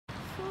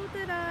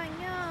소들아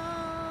안녕.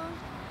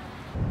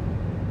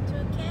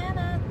 To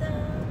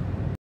Canada.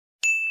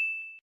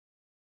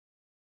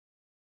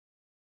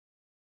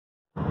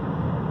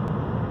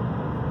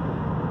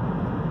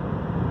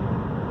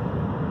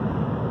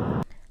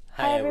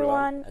 Hi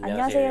everyone.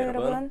 안녕하세요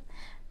여러분.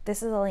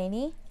 This is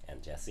Eleni. I'm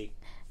Jesse.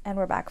 And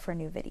we're back for a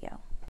new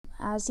video.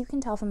 As you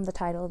can tell from the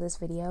title, this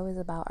video is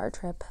about our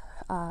trip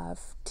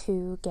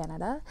to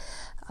Canada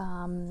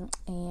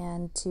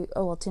and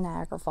to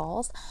Niagara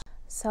Falls.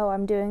 So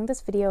I'm doing this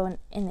video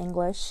in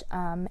English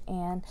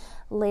and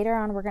later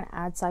on we're going to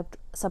add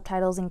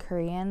subtitles in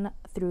Korean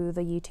through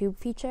the YouTube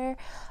feature.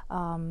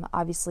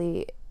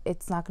 Obviously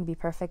it's not going to be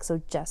perfect,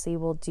 so Jesse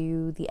will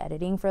do the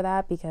editing for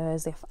that,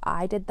 because if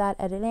I did that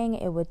editing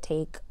it would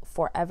take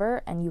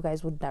forever and you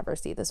guys would never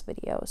see this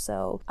video.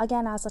 So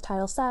again, as the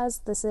title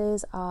says, this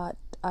is our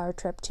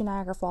trip to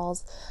Niagara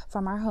Falls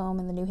from our home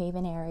in the New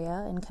Haven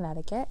area in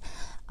Connecticut.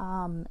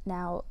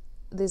 Now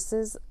this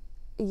is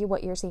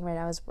what you're seeing right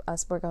now is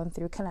us. We're going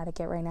through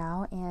Connecticut right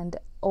now, and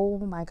oh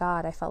my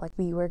god, I felt like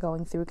we were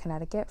going through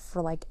Connecticut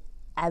for like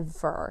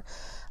ever,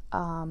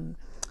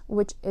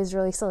 which is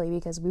really silly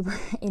because we were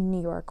in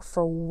New York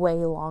for way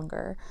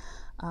longer.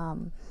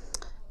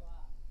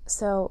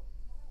 So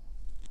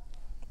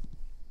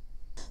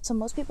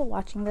most people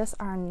watching this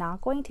are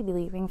not going to be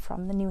leaving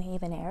from the New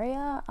Haven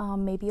area.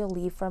 Maybe you'll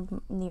leave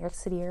from New York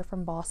City or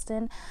from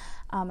Boston.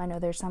 I know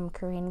there's some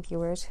Korean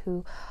viewers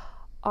who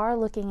are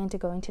looking into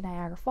going to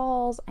Niagara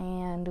Falls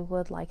and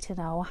would like to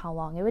know how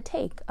long it would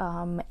take.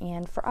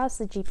 And for us,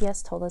 the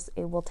GPS told us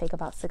it will take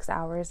about 6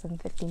 hours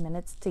and 50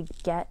 minutes to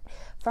get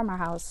from our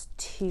house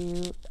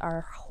to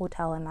our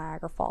hotel in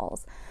Niagara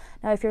Falls.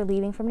 Now, if you're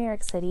leaving from New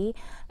York City,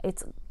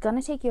 it's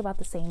gonna take you about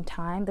the same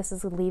time. This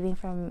is leaving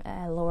from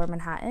Lower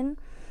Manhattan,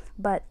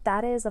 but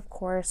that is, of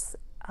course,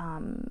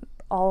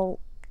 all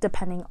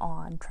depending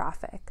on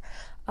traffic.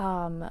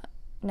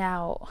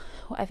 Now,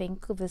 I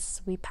think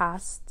we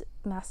passed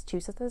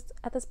Massachusetts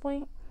at this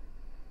point.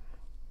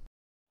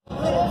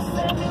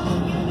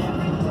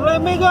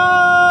 Let me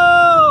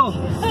go!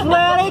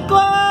 Let it go!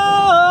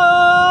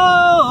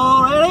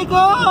 Let it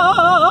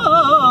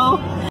go!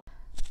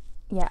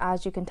 Yeah,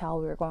 as you can tell,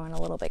 we were going a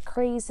little bit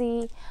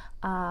crazy.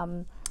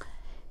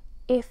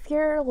 If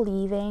you're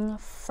leaving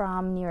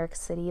from New York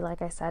City,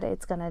 like I said,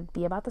 it's gonna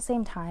be about the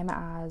same time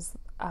as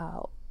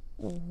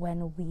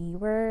when we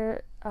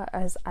were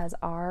as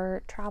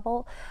our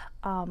travel.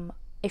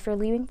 If you're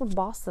leaving from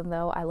Boston,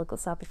 though, I looked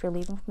this up, if you're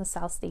leaving from the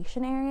South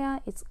Station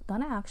area, it's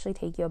gonna actually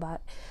take you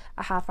about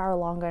a half hour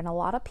longer. And a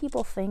lot of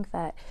people think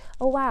that,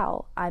 oh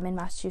wow, I'm in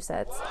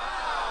Massachusetts.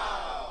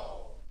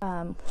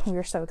 Wow. We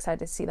were so excited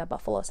to see that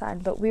buffalo sign,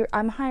 but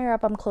I'm higher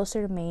up, I'm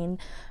closer to Maine,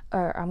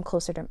 or I'm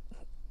closer to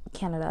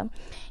Canada,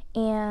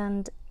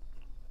 and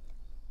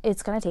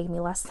it's gonna take me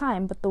less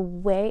time. But the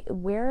way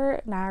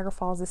where Niagara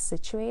Falls is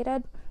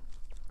situated,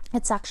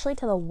 it's actually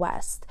to the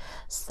west,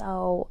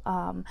 so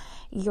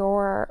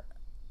you're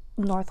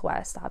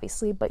northwest,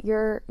 obviously, but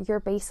you're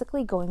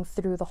basically going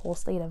through the whole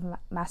state of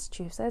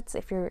Massachusetts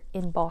if you're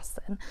in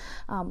Boston,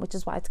 which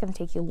is why it's going to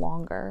take you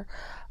longer.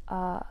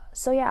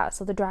 So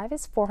the drive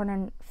is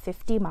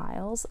 450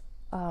 miles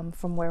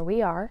from where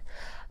we are,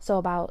 so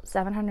about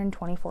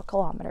 724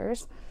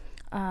 kilometers.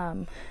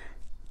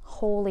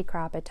 Holy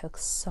crap, it took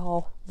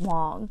so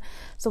long.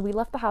 So we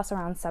left the house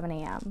around 7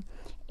 a.m.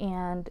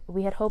 and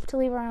we had hoped to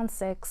leave around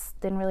 6.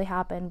 Didn't really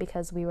happen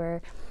because we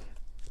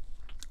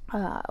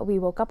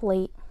woke up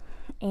late,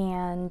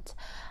 and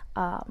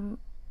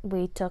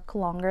we took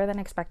longer than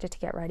expected to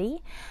get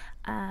ready.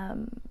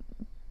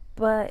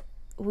 But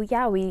we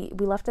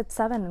left at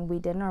 7 and we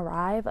didn't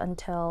arrive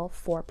until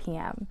 4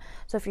 p.m.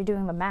 So if you're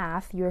doing the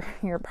math,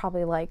 you're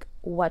probably like,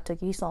 what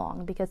took you so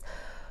long? Because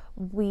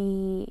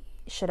we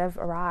should have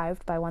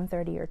arrived by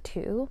 1:30 or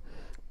 2,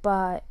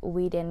 but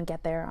we didn't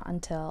get there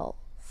until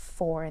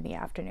 4 in the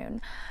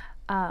afternoon.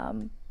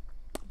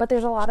 But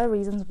there's a lot of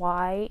reasons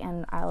why,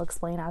 and I'll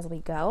explain as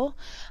we go.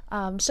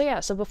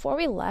 So before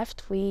we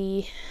left,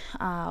 we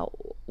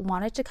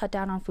wanted to cut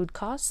down on food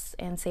costs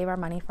and save our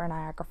money for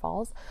Niagara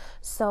Falls.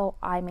 So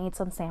I made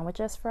some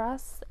sandwiches for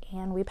us,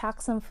 and we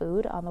packed some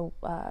food on the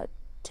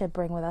to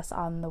bring with us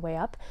on the way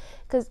up,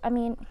 because I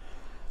mean,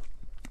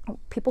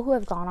 people who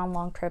have gone on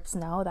long trips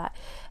know that,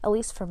 at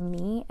least for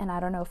me, and I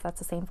don't know if that's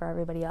the same for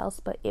everybody else,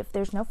 but if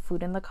there's no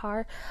food in the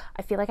car,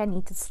 I feel like I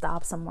need to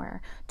stop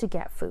somewhere to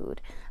get food,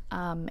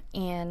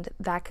 and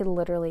that could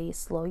literally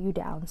slow you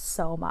down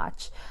so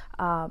much.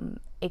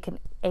 It can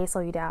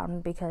slow you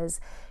down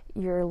because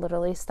you're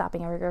literally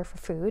stopping everywhere for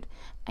food,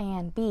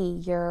 and B,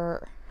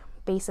 you're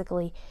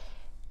basically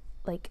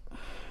like,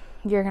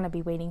 you're gonna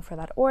be waiting for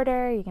that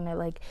order, you're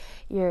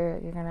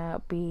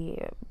gonna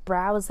be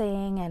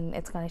browsing, and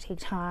it's gonna take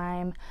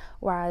time.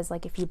 Whereas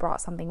like if you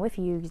brought something with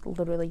you,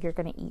 literally you're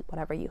gonna eat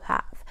whatever you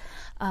have.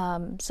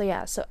 So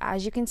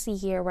as you can see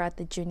here, we're at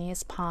the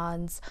Junius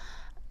Ponds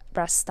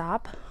rest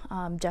stop.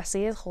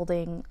 Jesse is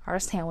holding our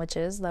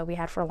sandwiches that we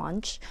had for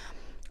lunch,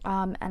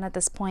 and at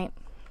this point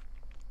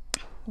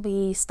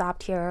we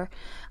stopped here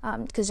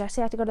because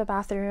Jesse had to go to the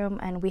bathroom,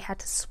 and we had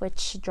to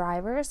switch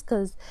drivers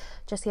because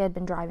Jesse had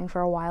been driving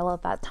for a while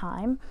at that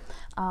time.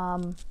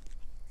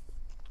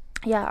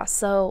 Yeah,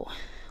 so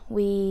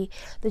the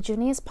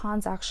Junius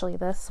Ponds, actually,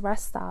 this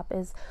rest stop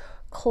is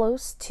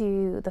close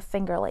to the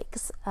Finger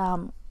Lakes,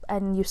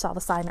 and you saw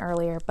the sign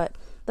earlier, but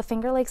the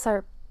Finger Lakes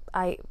are,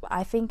 I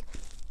think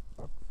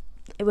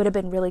it would have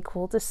been really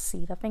cool to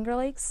see the Finger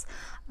Lakes,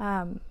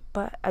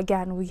 but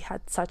again, we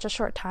had such a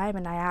short time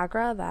in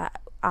Niagara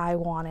that I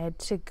wanted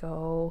to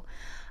go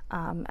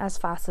as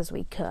fast as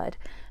we could.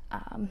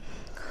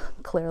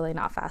 Clearly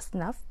not fast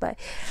enough, but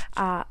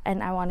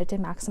and I wanted to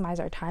maximize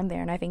our time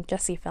there, and I think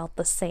Jesse felt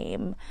the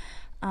same.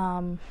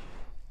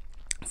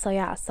 So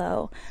yeah,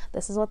 so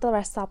this is what the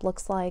rest stop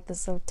looks like.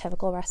 This is a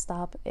typical rest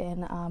stop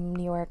in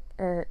New York,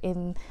 or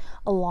in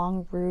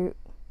along Route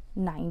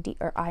 90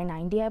 or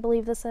I-90, I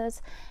believe this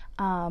is.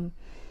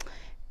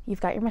 You've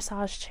got your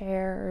massage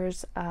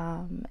chairs,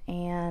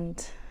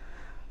 and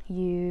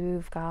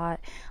you've got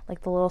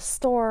like the little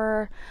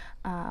store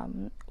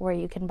where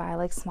you can buy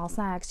like small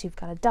snacks. You've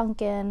got a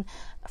Dunkin'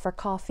 for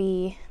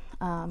coffee,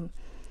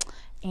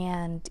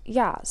 and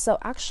yeah, so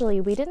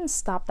actually we didn't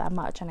stop that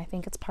much, and I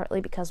think it's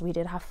partly because we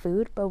did have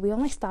food, but we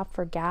only stopped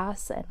for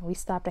gas, and we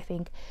stopped, I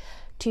think,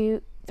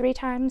 two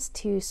times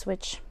to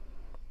switch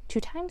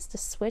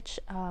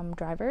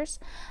drivers.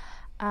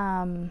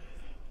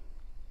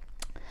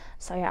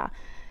 So yeah,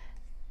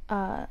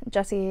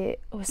 Jesse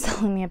was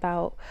telling me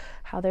about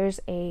how there's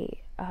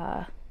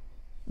that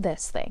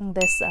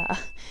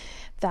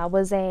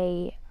was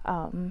a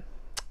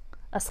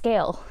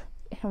scale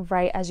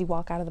right as you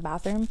walk out of the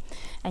bathroom,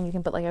 and you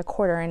can put like a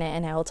quarter in it,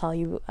 and it will tell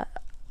you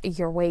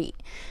your weight,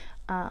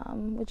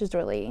 which is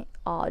really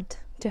odd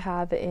to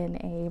have in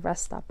a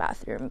rest stop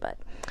bathroom. But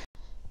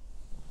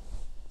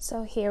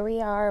so here we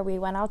are. We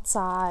went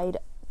outside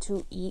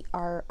to eat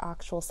our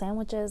actual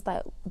sandwiches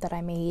that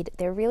I made.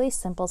 They're really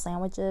simple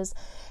sandwiches,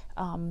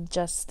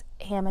 just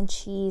ham and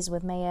cheese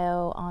with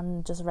mayo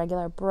on just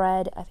regular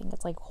bread. I think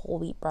it's like whole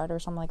wheat bread or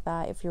something like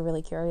that, if you're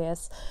really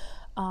curious.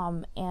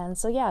 And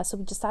so yeah, so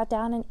we just sat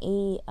down and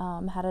ate,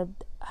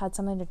 had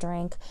something to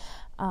drink,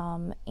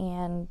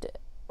 and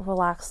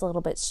relax a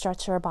little bit,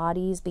 stretch our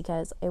bodies,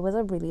 because it was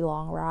a really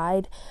long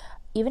ride.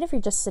 Even if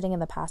you're just sitting in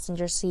the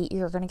passenger seat,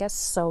 you're gonna get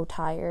so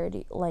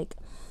tired, like,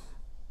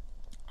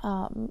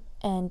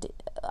 and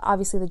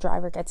obviously the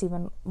driver gets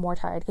even more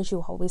tired because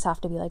you always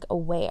have to be like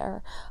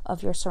aware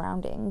of your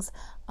surroundings.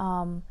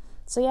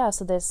 So yeah,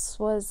 so this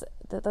was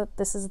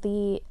this is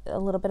a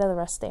little bit of the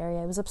rest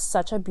area. It was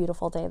such a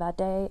beautiful day that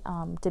day,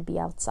 to be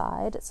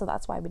outside, so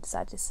that's why we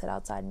decided to sit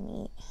outside and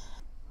eat.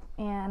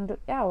 And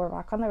yeah, we're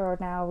back on the road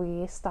now.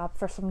 We stopped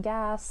for some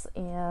gas,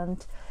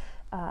 and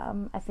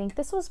I think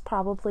this was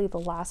probably the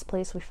last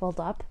place we filled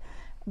up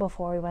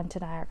before we went to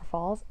Niagara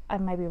Falls. I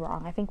might be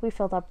wrong. I think we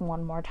filled up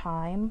one more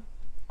time.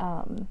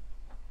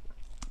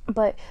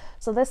 But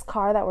so this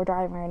car that we're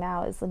driving right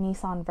now is the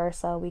Nissan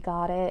Versa. We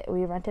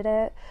rented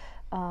it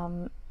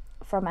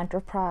from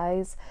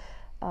Enterprise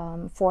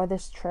for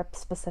this trip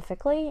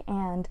specifically,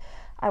 and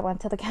I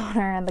went to the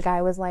counter, and the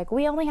guy was like,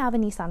 "We only have a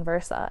Nissan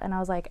Versa," and I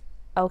was like,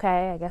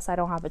 okay, I guess I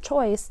don't have a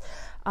choice,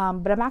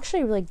 but I'm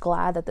actually really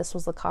glad that this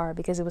was the car,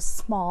 because it was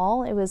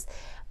small, it was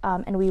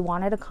and we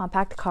wanted a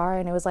compact car,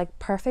 and it was like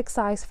perfect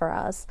size for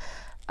us,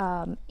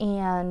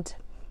 and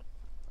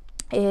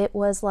it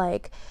was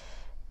like,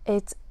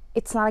 it's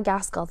not a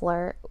gas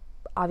guzzler,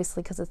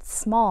 obviously, because it's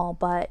small,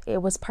 but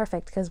it was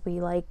perfect because we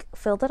like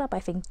filled it up, I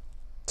think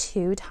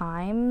 2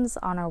 times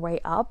on our way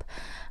up,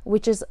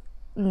 which is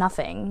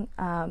nothing,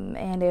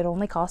 and it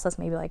only cost us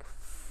maybe like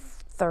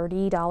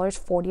 $30,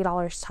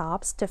 $40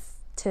 tops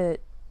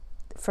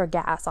for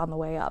gas on the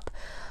way up,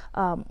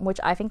 which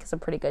I think is a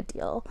pretty good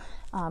deal.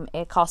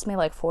 It cost me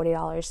like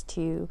 $40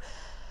 to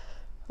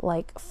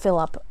like fill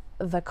up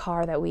the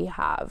car that we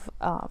have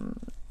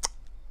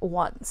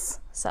once.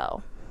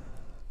 So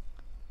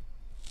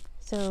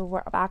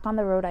we're back on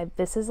the road.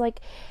 This is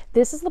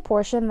the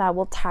portion that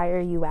will tire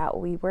you out.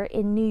 We were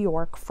in New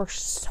York for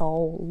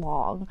so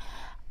long.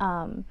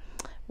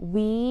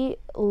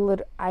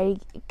 I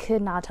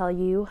could not tell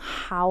you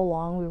how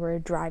long we were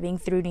driving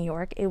through New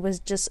York. It was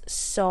just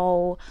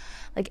so,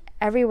 like,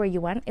 everywhere you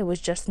went, it was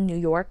just New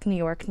York, New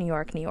York, New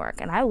York, New York.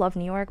 And I love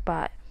New York,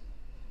 but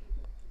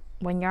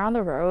when you're on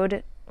the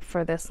road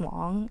for this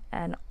long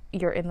and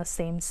you're in the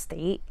same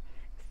state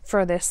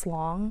for this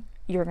long,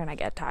 you're gonna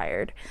get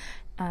tired.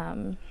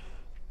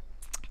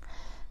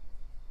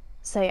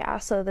 So yeah,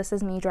 so this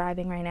is me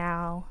driving right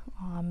now,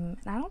 and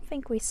I don't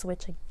think we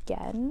switch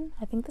again.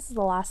 I think this is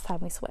the last time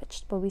we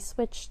switched, but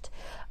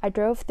I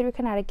drove through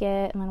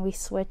Connecticut, and then we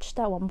switched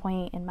at one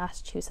point in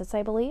Massachusetts,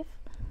 I believe,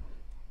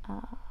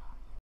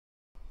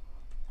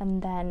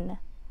 and then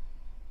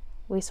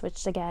we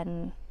switched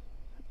again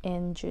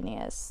in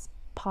Junius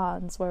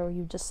Ponds, where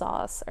you just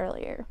saw us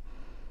earlier.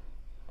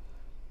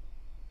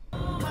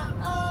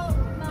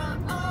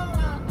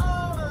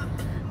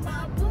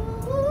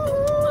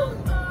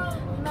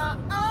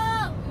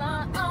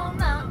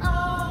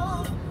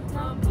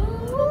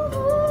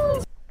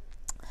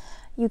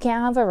 You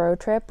can't have a road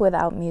trip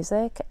without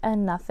music,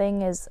 and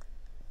nothing is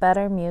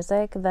better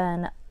music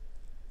than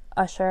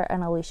Usher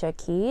and Alicia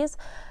Keys,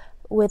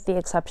 with the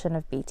exception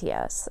of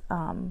BTS.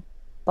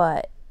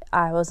 But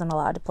I wasn't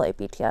allowed to play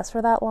BTS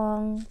for that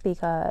long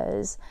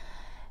because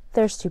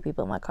there's 2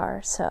 people in my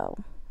car, so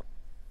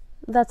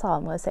that's all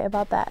I'm going to say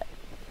about that.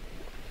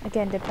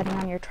 Again, depending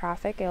on your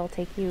traffic, it'll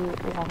take you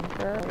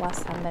longer or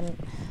less time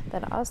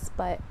than us,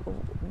 but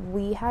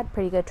we had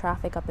pretty good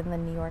traffic up in the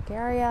New York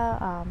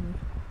area,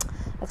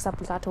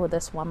 except we got to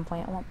this one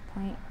point, oh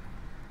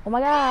my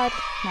god,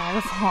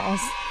 Niagara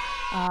Falls.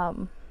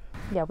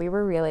 Yeah, we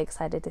were really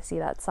excited to see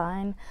that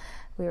sign.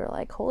 We were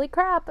like, holy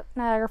crap,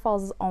 Niagara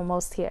Falls is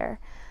almost here.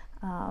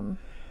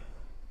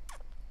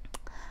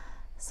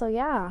 So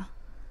yeah.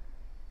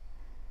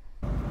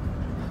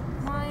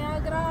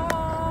 Niagara.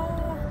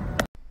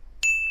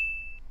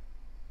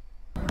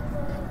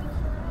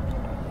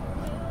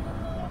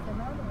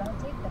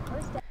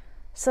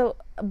 So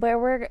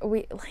where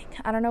we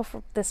I don't know if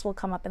this will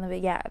come up in the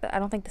video. Yeah, I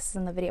don't think this is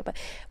in the video, but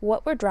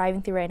what we're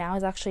driving through right now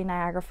is actually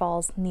Niagara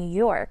Falls, New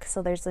York.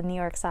 So there's the New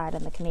York side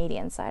and the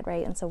Canadian side,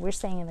 right? And so we're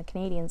staying in the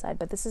Canadian side,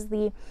 but this is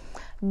the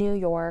New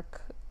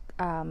York,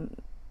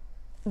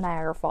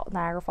 Niagara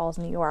Falls,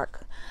 New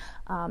York.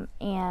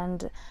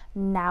 And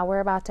now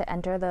we're about to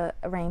enter the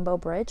Rainbow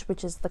Bridge,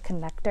 which is the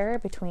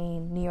connector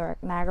between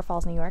Niagara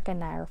Falls, New York, and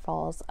Niagara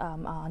Falls,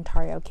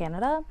 Ontario,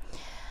 Canada.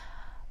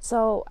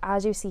 So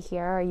as you see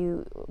here,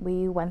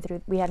 we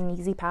had an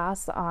easy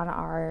pass on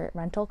our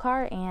rental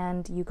car,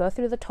 and you go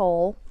through the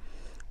toll,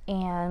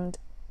 and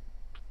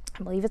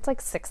I believe it's like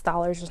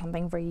 $6 or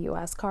something for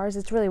US cars.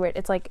 It's really weird.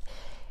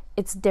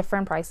 It's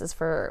different prices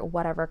for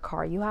whatever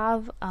car you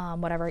have,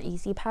 whatever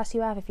Easy Pass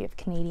you have, if you have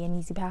Canadian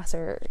Easy Pass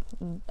or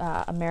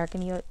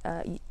American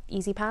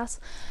Easy Pass.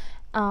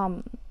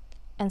 And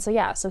so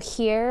yeah, so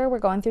here we're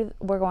going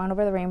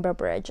over the Rainbow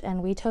Bridge,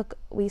 and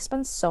we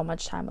spent so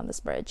much time on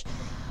this bridge.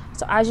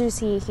 So as you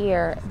see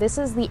here, this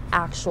is the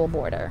actual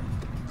border.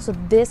 So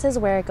this is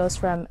where it goes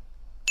from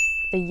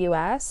the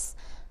US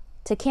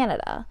to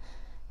Canada,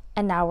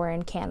 and now we're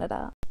in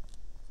Canada.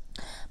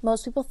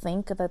 Most people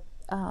think that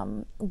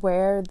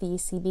where the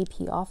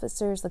CBP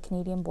officers, the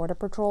Canadian Border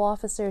Patrol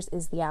officers,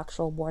 is the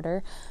actual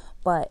border,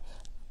 but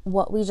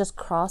what we just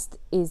crossed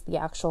is the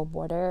actual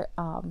border,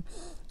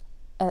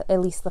 at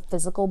least the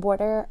physical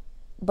border,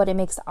 but it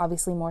makes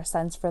obviously more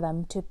sense for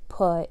them to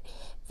put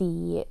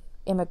the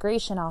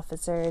immigration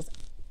officers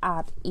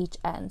at each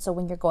end. So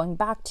when you're going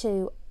back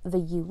to the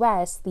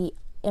US, the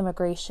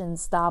immigration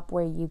stop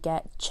where you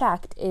get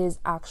checked is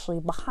actually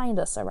behind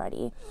us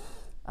already.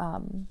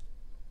 And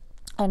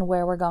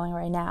where we're going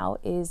right now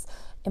is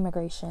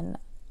immigration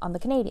on the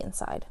Canadian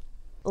side.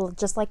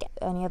 Just like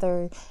any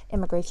other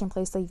immigration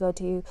place that you go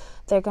to,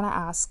 they're going to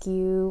ask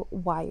you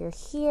why you're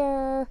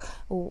here,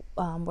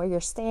 where you're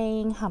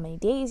staying, how many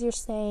days you're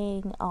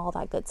staying, all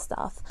that good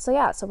stuff. So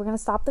yeah, so we're going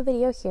to stop the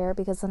video here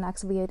because the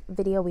next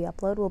video we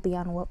upload will be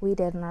on what we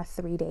did in our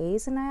 3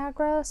 days in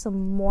Niagara, so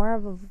more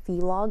of a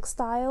vlog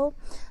style,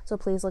 so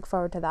please look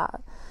forward to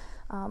that.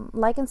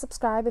 Like and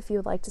subscribe if you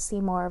would like to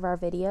see more of our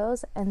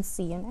videos, and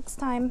see you next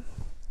time.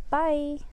 Bye!